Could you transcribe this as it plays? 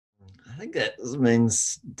think that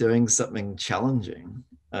means doing something challenging,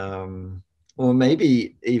 or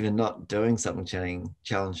maybe even not doing something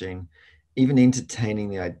challenging, even entertaining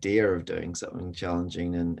the idea of doing something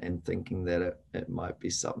challenging and thinking that it might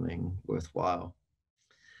be something worthwhile.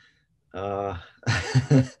 Uh,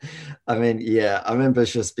 I mean, yeah, I'm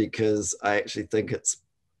ambitious because I actually think it's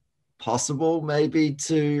possible maybe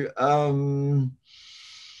to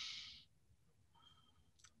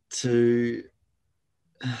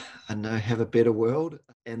I don't know, have a better world.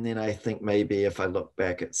 And then I think maybe if I look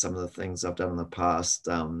back at some of the things I've done in the past,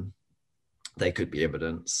 they could be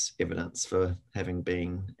evidence for having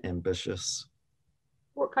been ambitious.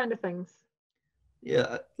 What kind of things?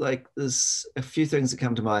 Yeah, like there's a few things that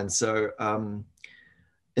come to mind. So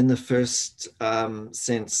in the first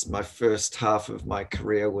sense, my first half of my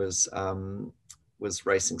career was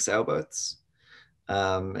racing sailboats.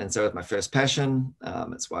 And so it was my first passion.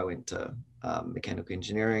 It's why I went to mechanical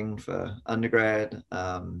engineering for undergrad.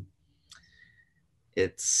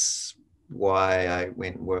 It's why I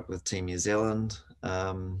went and worked with Team New Zealand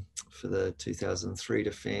for the 2003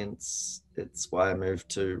 defence. It's why I moved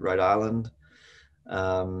to Rhode Island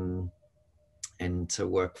um, and to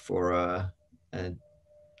work for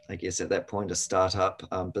I guess at that point, a startup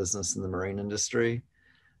business in the marine industry.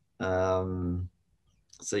 Um,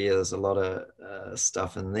 so yeah, there's a lot of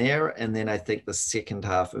stuff in there. And then I think the second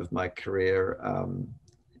half of my career,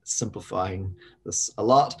 simplifying this a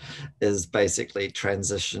lot, is basically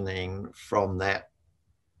transitioning from that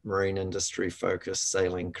marine industry focused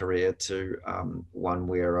sailing career to one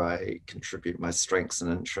where I contribute my strengths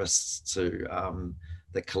and interests to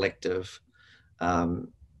the collective. Um,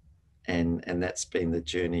 and that's been the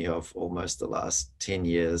journey of almost the last 10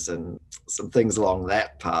 years, and some things along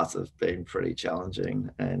that path have been pretty challenging.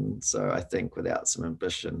 And so I think without some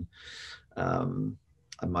ambition, um,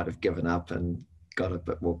 I might have given up and got a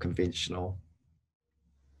bit more conventional.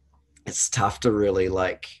 It's tough to really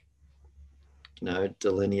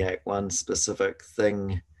delineate one specific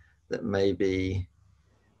thing that maybe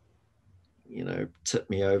tip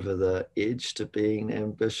me over the edge to being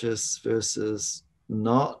ambitious versus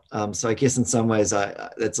not. So I guess in some ways,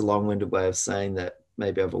 that's a long-winded way of saying that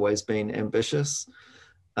maybe I've always been ambitious,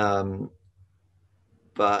 um,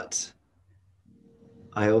 but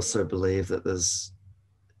I also believe that there's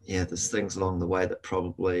things along the way that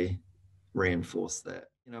probably reinforce that.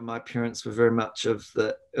 My parents were very much of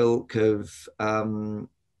the ilk of um,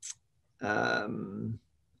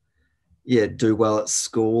 yeah, do well at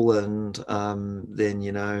school, and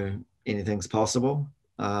then anything's possible.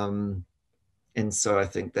 Um, and so I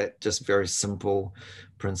think that just very simple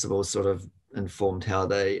principles sort of informed how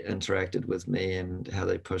they interacted with me and how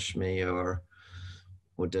they pushed me or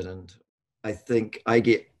didn't. I think I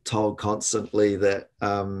get told constantly that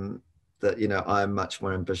I'm much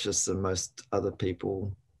more ambitious than most other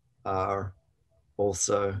people are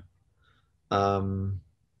also. Um,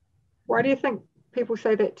 Why do you think people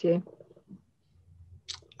say that to you?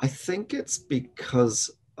 I think it's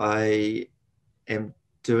because I am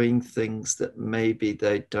doing things that maybe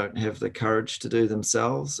they don't have the courage to do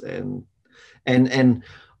themselves, and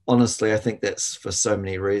honestly I think that's for so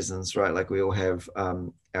many reasons, right? Like we all have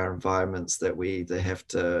our environments that we either have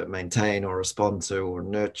to maintain or respond to or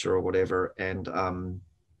nurture or whatever, and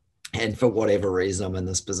for whatever reason I'm in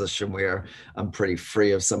this position where I'm pretty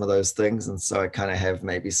free of some of those things, and so I kind of have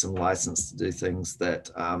maybe some license to do things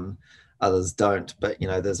that others don't. But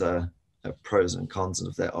there's a pros and cons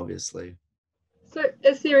of that, obviously. So,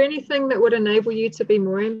 is there anything that would enable you to be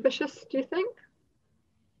more ambitious, do you think?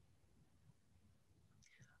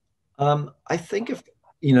 I think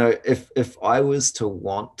if I was to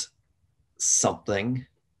want something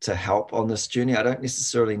to help on this journey, I don't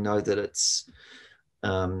necessarily know that it's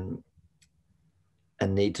um, a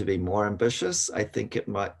need to be more ambitious. I think it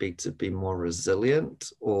might be to be more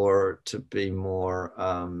resilient or to be more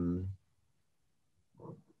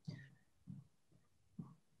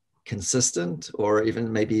consistent, or even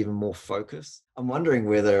maybe even more focused. I'm wondering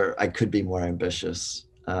whether I could be more ambitious,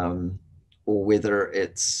 or whether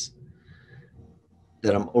it's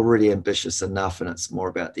that I'm already ambitious enough and it's more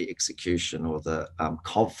about the execution or the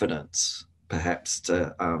confidence, perhaps,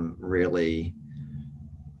 to really,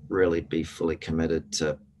 really be fully committed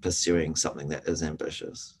to pursuing something that is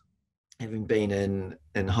ambitious. Having been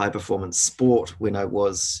in high performance sport when I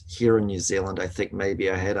was here in New Zealand, I think maybe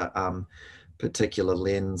I had a particular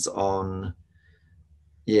lens on,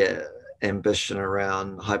 yeah, ambition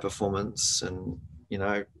around high performance and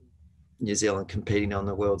New Zealand competing on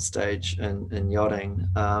the world stage in yachting.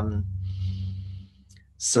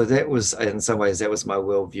 So that was, in some ways, that was my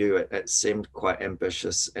worldview. It seemed quite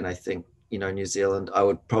ambitious, and I think New Zealand, I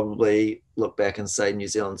would probably look back and say New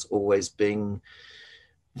Zealand's always been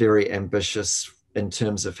very ambitious in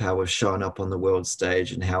terms of how we've shown up on the world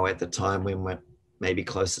stage, and how at the time we were maybe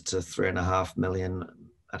closer to 3.5 million.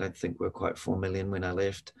 I don't think we're quite 4 million when I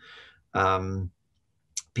left.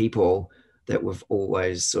 People that we've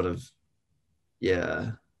always sort of,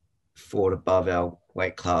 yeah, fought above our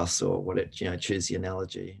weight class, or what it, choose the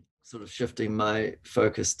analogy. Sort of shifting my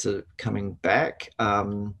focus to coming back.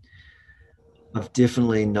 I've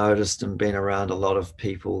definitely noticed and been around a lot of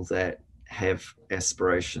people that have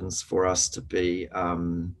aspirations for us to be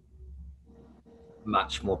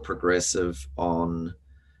much more progressive on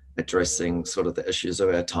addressing sort of the issues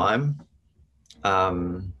of our time.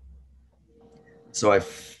 Um, so I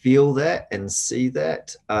feel that and see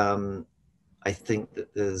that. I think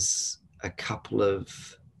that there's a couple of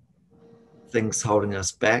things holding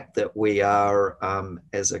us back, that we are,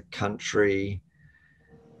 as a country,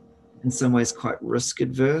 in some ways quite risk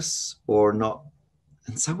adverse, or not.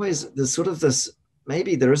 In some ways, there's sort of this,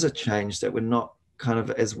 maybe there is a change that we're not kind of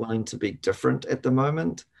as willing to be different at the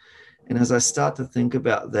moment. And as I start to think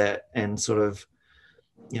about that, and sort of,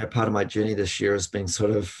 part of my journey this year has been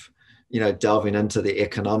sort of, delving into the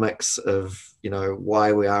economics of,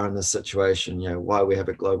 why we are in this situation, why we have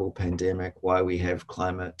a global pandemic, why we have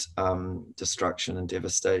climate destruction and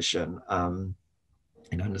devastation, and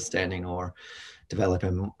understanding, or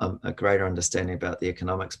developing a greater understanding about the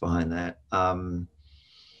economics behind that.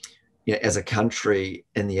 As a country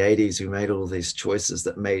in the 80s, we made all these choices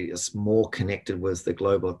that made us more connected with the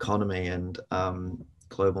global economy and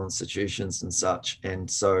global institutions and such.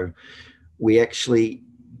 And so we actually,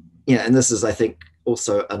 and this is, I think,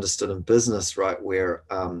 also understood in business, right, where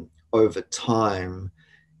over time,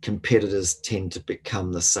 competitors tend to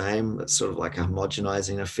become the same. It's sort of like a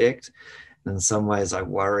homogenizing effect. And in some ways, I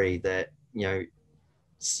worry that,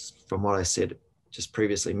 from what I said just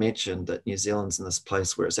previously mentioned, that New Zealand's in this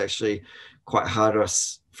place where it's actually quite hard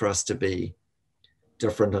for us to be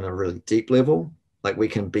different on a really deep level. Like, we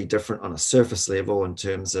can be different on a surface level in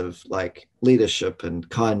terms of like leadership and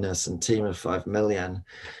kindness and team of 5 million,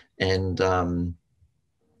 and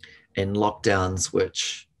lockdowns,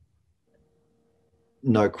 which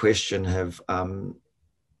no question have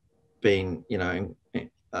been,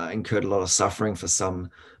 incurred a lot of suffering for some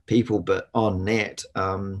people. But on net,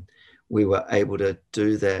 we were able to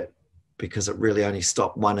do that because it really only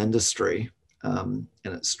stopped one industry in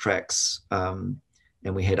its tracks, and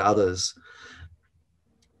we had others.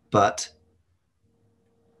 But,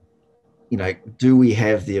 do we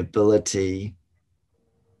have the ability,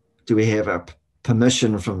 do we have a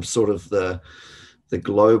permission from sort of the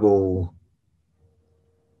global,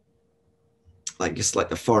 like, just like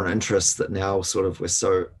the foreign interests that now sort of we're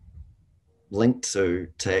so linked to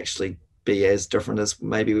actually be as different as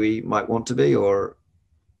maybe we might want to be? Or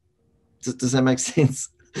does that make sense?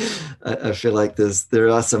 I feel like there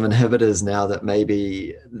are some inhibitors now that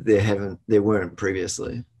maybe there weren't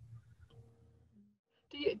previously.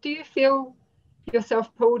 Do you feel yourself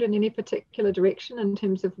pulled in any particular direction in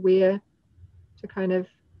terms of where to kind of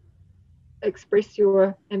express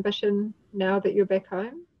your ambition now that you're back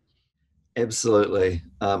home? Absolutely,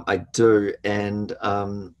 I do, and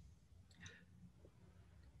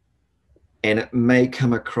it may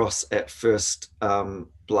come across at first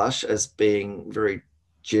blush as being very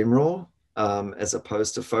general, as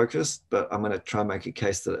opposed to focused, but I'm going to try and make a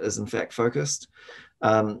case that it is in fact focused.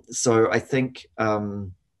 So I think,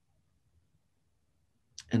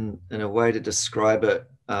 in a way to describe it,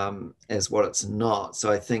 as what it's not. So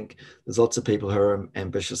I think there's lots of people who are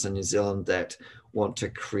ambitious in New Zealand that want to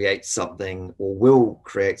create something, or will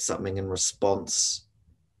create something in response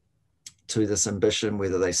to this ambition,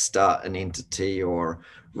 whether they start an entity or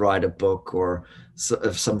write a book, or sort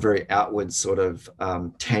of some very outward sort of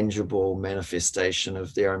tangible manifestation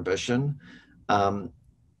of their ambition,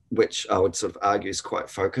 which I would sort of argue is quite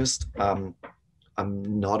focused.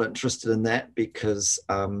 I'm not interested in that, because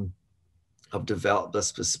I've developed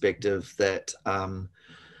this perspective that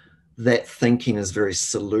that thinking is very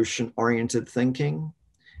solution-oriented thinking,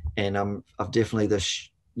 and I've definitely this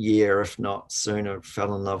year, if not sooner,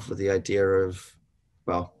 fell in love with the idea of,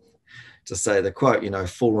 well, to say the quote,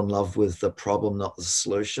 fall in love with the problem, not the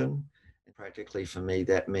solution. And practically for me,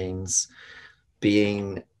 that means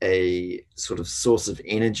being a sort of source of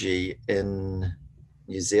energy in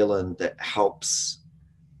New Zealand that helps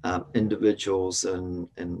individuals and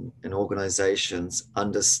organizations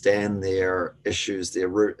understand their issues, their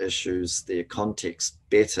root issues, their context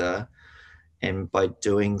better, and by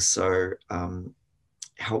doing so,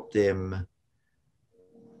 help them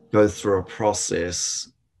go through a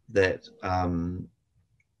process that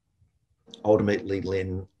ultimately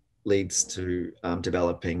leads to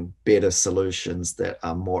developing better solutions that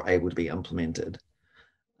are more able to be implemented.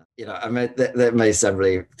 I mean, that may sound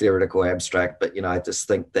really theoretical, abstract, but, I just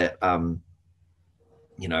think that,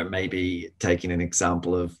 maybe taking an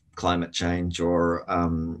example of climate change or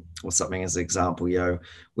something as an example,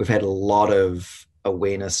 we've had a lot of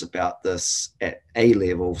awareness about this at A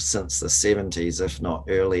level since the 70s, if not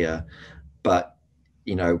earlier. But,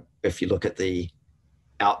 if you look at the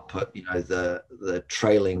output, the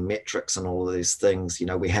trailing metrics and all of these things,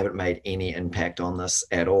 we haven't made any impact on this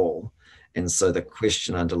at all. And so the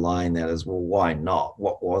question underlying that is, well, why not?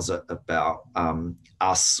 What was it about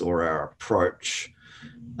us or our approach,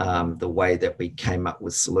 the way that we came up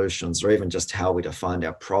with solutions, or even just how we defined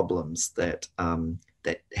our problems that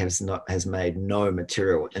has made no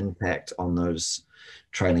material impact on those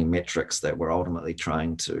trailing metrics that we're ultimately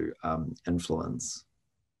trying to influence?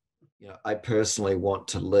 I personally want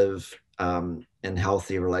to live in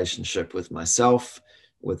healthy relationship with myself,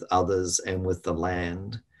 with others, and with the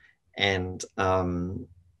land. And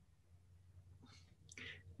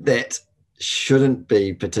that shouldn't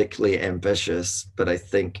be particularly ambitious, but I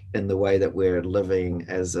think in the way that we're living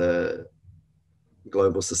as a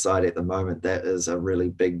global society at the moment, that is a really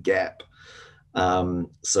big gap.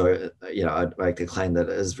 So, I'd like to claim that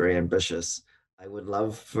it is very ambitious. I would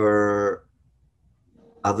love for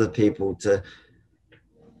other people to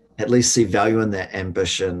at least see value in that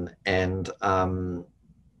ambition and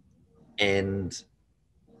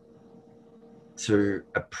to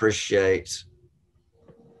appreciate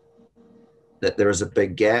that there is a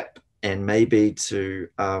big gap, and maybe to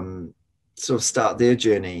sort of start their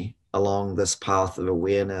journey along this path of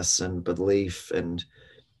awareness and belief and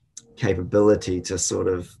capability to sort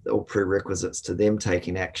of all prerequisites to them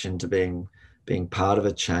taking action, to being part of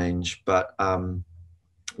a change, but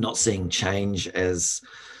not seeing change as,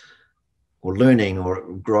 or learning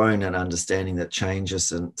or growing and understanding that change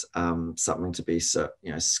isn't something to be so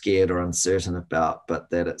scared or uncertain about, but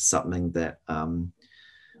that it's something that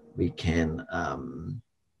we can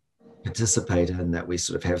participate in, that we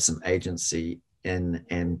sort of have some agency in,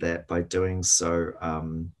 and that by doing so,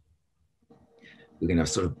 we're going to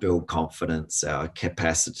sort of build confidence, our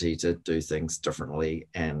capacity to do things differently,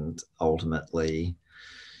 and ultimately,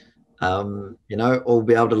 all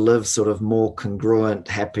be able to live sort of more congruent,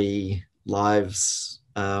 happy lives.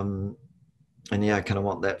 And yeah, I kind of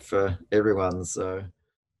want that for everyone. So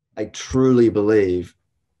I truly believe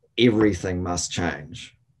everything must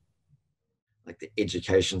change. Like the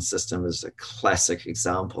education system is a classic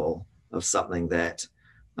example of something that,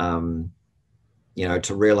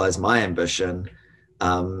 to realize my ambition,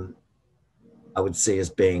 I would see as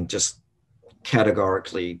being just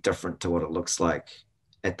categorically different to what it looks like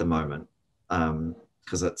at the moment,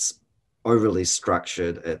 because it's overly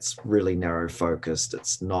structured, it's really narrow focused,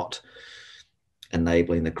 it's not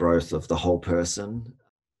enabling the growth of the whole person.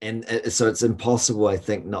 And so it's impossible, I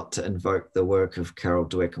think, not to invoke the work of Carol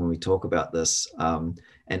Dweck when we talk about this, and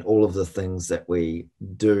all of the things that we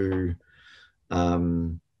do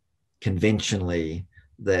conventionally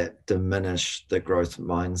that diminish the growth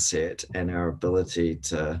mindset and our ability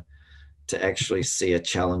to actually see a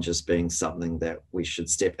challenge as being something that we should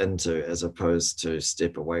step into as opposed to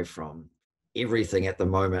step away from. Everything at the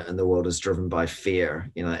moment in the world is driven by fear.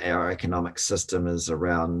 Our economic system is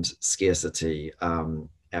around scarcity.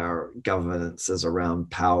 Our governance is around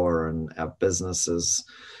power, and our businesses,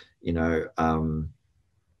 do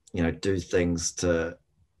things to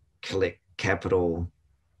collect capital,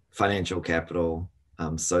 financial capital,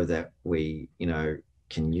 so that we,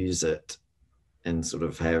 can use it and sort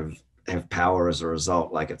of have power as a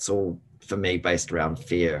result. Like, it's all, for me, based around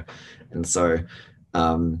fear. And so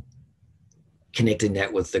connecting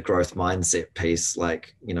that with the growth mindset piece,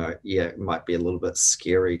 like, it might be a little bit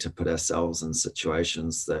scary to put ourselves in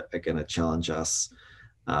situations that are going to challenge us,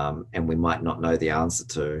 and we might not know the answer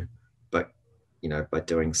to, but by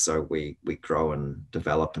doing so, we grow and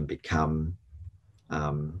develop and become,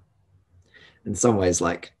 in some ways,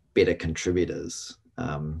 like better contributors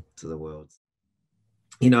to the world.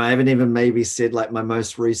 I haven't even maybe said like my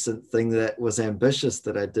most recent thing that was ambitious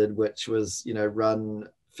that I did, which was, run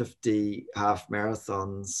 50 half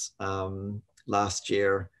marathons last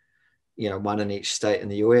year, one in each state in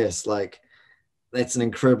the US. Like, that's an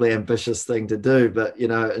incredibly ambitious thing to do. But,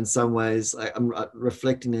 in some ways, I'm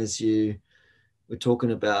reflecting as you were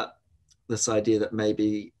talking about this idea that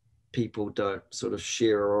maybe people don't sort of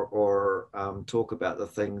share or talk about the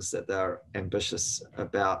things that they're ambitious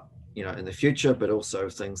about, in the future, but also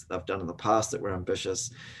things that they've done in the past that were ambitious.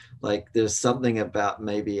 Like, there's something about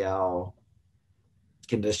maybe our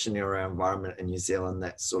conditioning or our environment in New Zealand,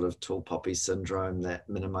 that sort of tall poppy syndrome, that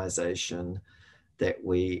minimization that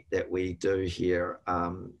we do here,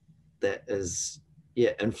 that is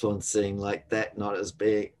influencing like that, not as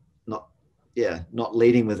big, not not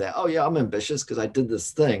leading with that, oh yeah, I'm ambitious because I did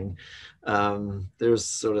this thing. There's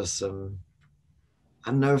sort of some,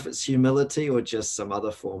 I don't know if it's humility or just some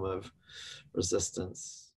other form of resistance.